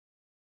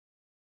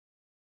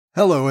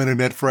Hello,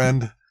 Internet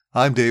friend.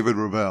 I'm David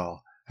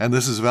Ravel, and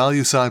this is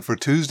ValueSide for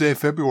Tuesday,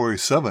 February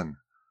 7.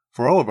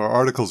 For all of our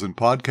articles and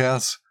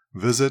podcasts,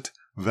 visit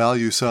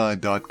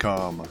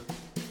valueside.com.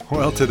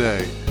 Well,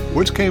 today,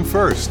 which came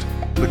first,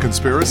 the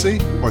conspiracy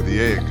or the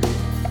egg?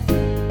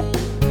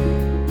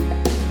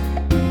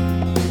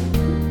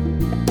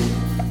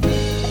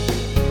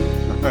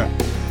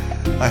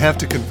 I have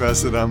to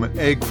confess that I'm an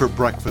egg for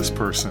breakfast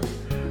person.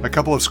 A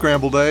couple of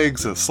scrambled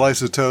eggs, a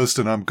slice of toast,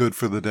 and I'm good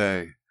for the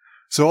day.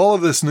 So all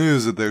of this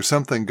news that there's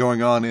something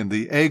going on in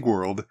the egg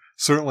world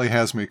certainly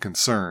has me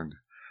concerned.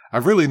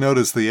 I've really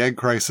noticed the egg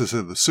crisis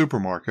at the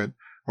supermarket,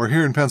 where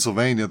here in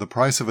Pennsylvania the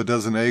price of a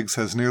dozen eggs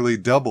has nearly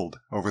doubled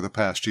over the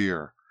past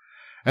year.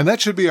 And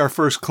that should be our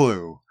first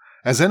clue.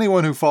 As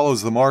anyone who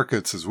follows the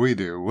markets as we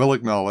do will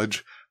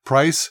acknowledge,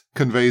 price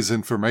conveys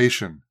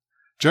information.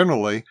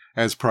 Generally,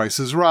 as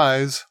prices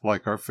rise,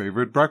 like our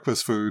favorite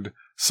breakfast food,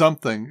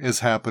 something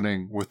is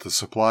happening with the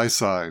supply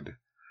side.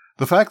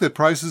 The fact that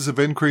prices have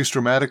increased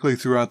dramatically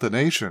throughout the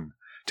nation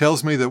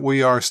tells me that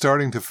we are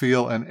starting to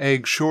feel an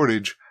egg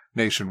shortage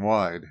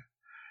nationwide.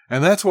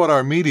 And that's what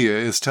our media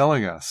is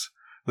telling us.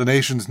 The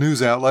nation's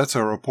news outlets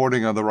are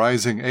reporting on the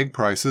rising egg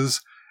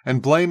prices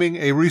and blaming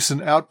a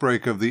recent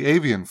outbreak of the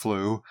avian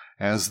flu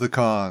as the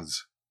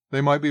cause. They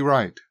might be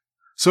right.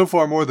 So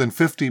far, more than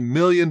 50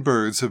 million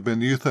birds have been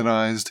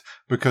euthanized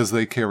because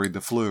they carried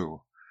the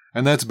flu,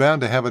 and that's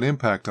bound to have an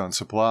impact on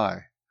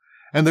supply.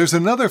 And there's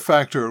another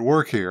factor at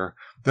work here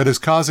that is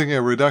causing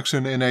a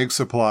reduction in egg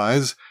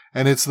supplies,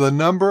 and it's the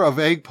number of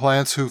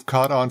eggplants who've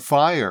caught on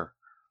fire.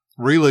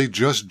 Really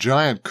just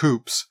giant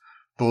coops.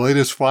 The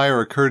latest fire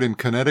occurred in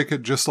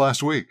Connecticut just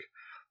last week.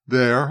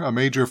 There, a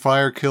major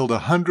fire killed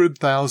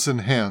 100,000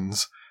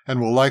 hens and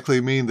will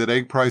likely mean that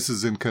egg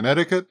prices in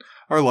Connecticut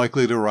are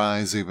likely to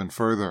rise even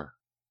further.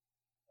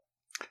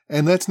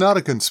 And that's not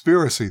a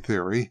conspiracy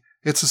theory.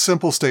 It's a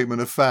simple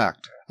statement of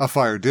fact. A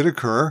fire did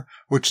occur,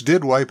 which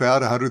did wipe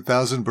out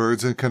 100,000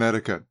 birds in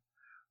Connecticut.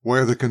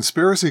 Where the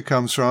conspiracy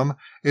comes from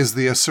is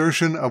the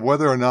assertion of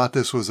whether or not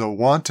this was a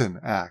wanton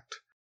act.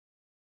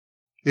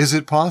 Is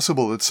it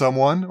possible that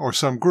someone or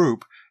some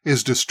group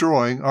is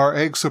destroying our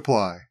egg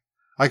supply?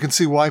 I can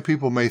see why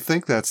people may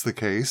think that's the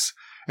case.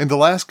 In the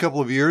last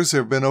couple of years,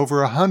 there have been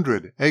over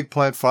 100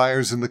 eggplant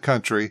fires in the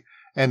country,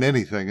 and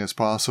anything is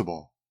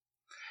possible.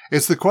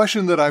 It's the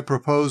question that I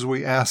propose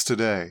we ask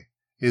today.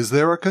 Is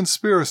there a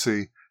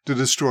conspiracy to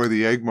destroy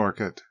the egg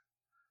market?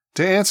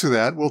 To answer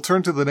that, we'll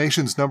turn to the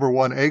nation's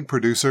 #1 egg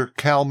producer,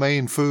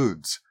 Cal-Maine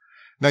Foods.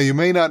 Now, you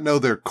may not know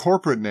their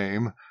corporate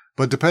name,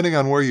 but depending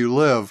on where you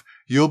live,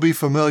 you'll be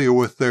familiar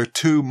with their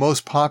two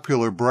most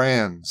popular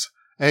brands,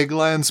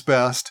 Eggland's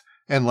Best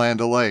and Land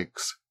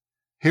O'Lakes.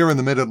 Here in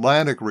the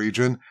Mid-Atlantic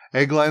region,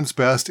 Eggland's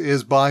Best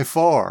is by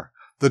far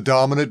the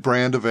dominant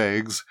brand of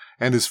eggs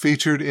and is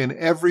featured in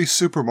every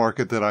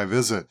supermarket that I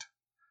visit.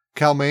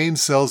 Cal-Maine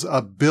sells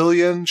 1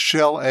 billion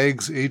shell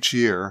eggs each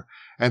year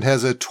and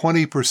has a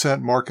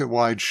 20%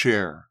 market-wide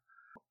share.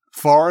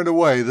 Far and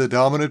away the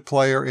dominant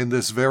player in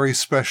this very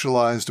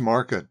specialized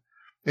market.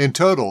 In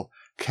total,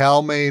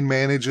 Cal-Maine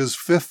manages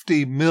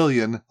 50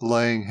 million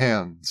laying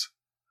hens.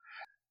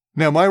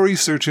 Now, my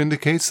research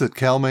indicates that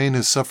Cal-Maine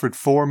has suffered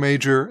 4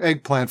 major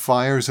eggplant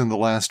fires in the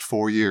last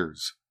 4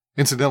 years.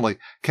 Incidentally,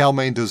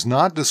 Cal-Maine does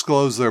not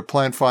disclose their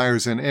plant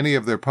fires in any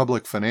of their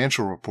public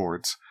financial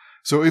reports,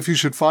 so if you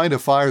should find a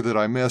fire that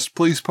I missed,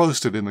 please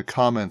post it in the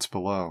comments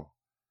below.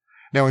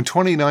 Now, in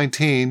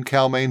 2019,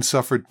 Cal-Maine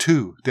suffered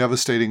 2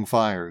 devastating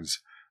fires.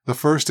 The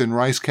first in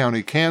Rice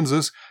County,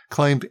 Kansas,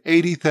 claimed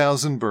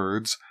 80,000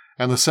 birds,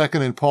 and the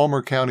second in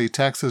Palmer County,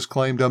 Texas,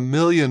 claimed 1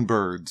 million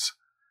birds.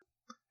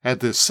 At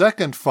this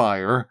second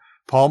fire,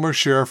 Palmer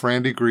Sheriff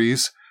Randy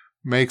Grease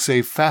makes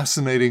a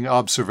fascinating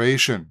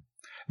observation.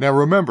 Now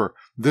remember,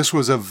 this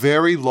was a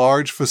very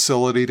large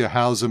facility to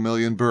house 1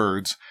 million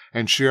birds,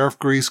 and Sheriff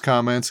Grease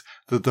comments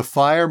that the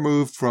fire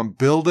moved from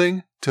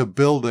building to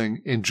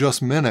building in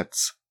just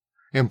minutes,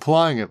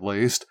 implying at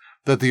least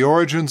that the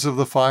origins of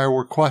the fire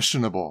were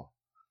questionable.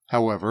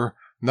 However,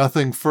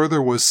 nothing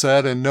further was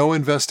said and no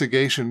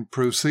investigation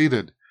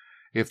proceeded.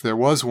 If there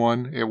was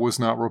one, it was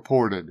not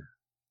reported.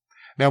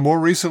 Now, more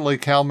recently,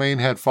 Cal-Maine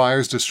had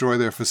fires destroy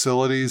their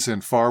facilities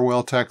in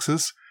Farwell,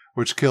 Texas,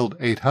 which killed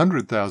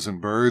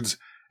 800,000 birds,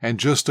 and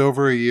just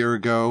over a year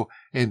ago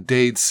in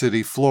Dade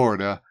City,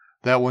 Florida,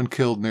 that one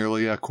killed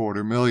nearly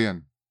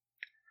 250,000.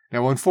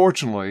 Now,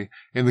 unfortunately,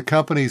 in the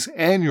company's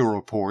annual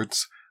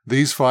reports,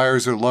 these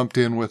fires are lumped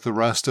in with the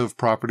rest of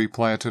property,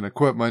 plant, and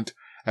equipment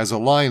as a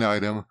line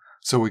item,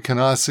 so we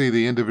cannot see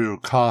the individual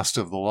cost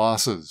of the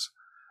losses.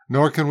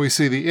 Nor can we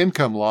see the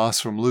income loss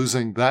from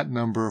losing that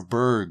number of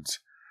birds.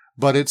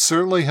 But it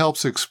certainly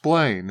helps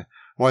explain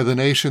why the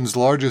nation's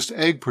largest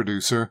egg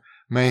producer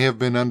may have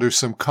been under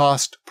some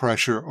cost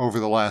pressure over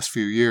the last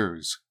few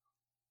years.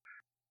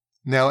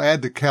 Now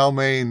add to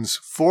Cal-Maine's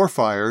 4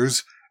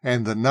 fires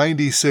and the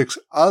 96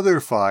 other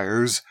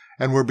fires,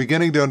 and we're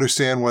beginning to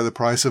understand why the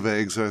price of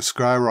eggs are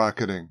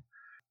skyrocketing.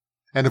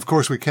 And of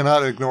course, we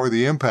cannot ignore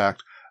the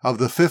impact of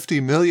the 50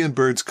 million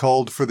birds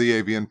culled for the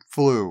avian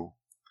flu.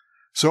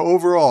 So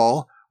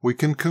overall, we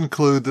can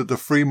conclude that the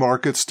free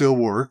market still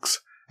works,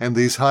 and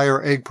these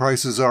higher egg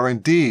prices are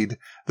indeed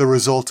the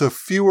result of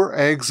fewer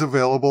eggs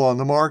available on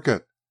the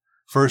market,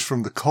 first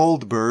from the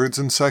cold birds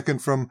and second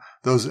from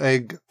those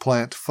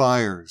eggplant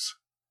fires.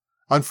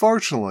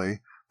 Unfortunately,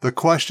 the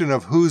question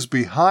of who's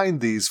behind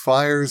these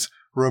fires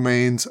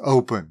remains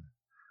open,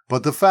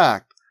 but the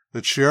fact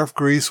that Sheriff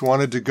Grease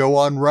wanted to go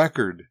on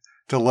record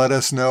to let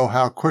us know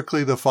how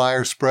quickly the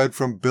fire spread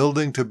from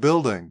building to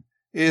building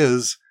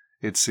is,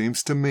 it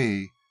seems to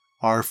me,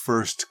 our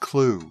first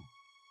clue.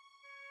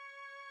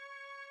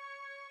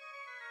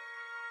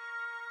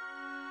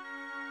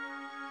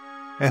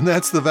 And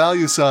that's the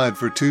Value Side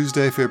for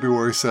Tuesday,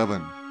 February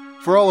 7.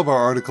 For all of our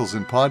articles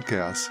and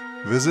podcasts,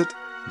 visit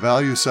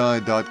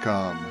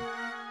valueside.com.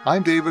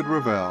 I'm David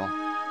Ravel.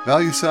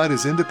 Value Side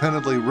is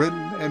independently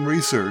written and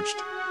researched.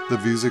 The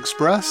views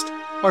expressed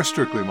are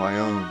strictly my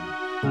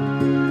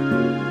own.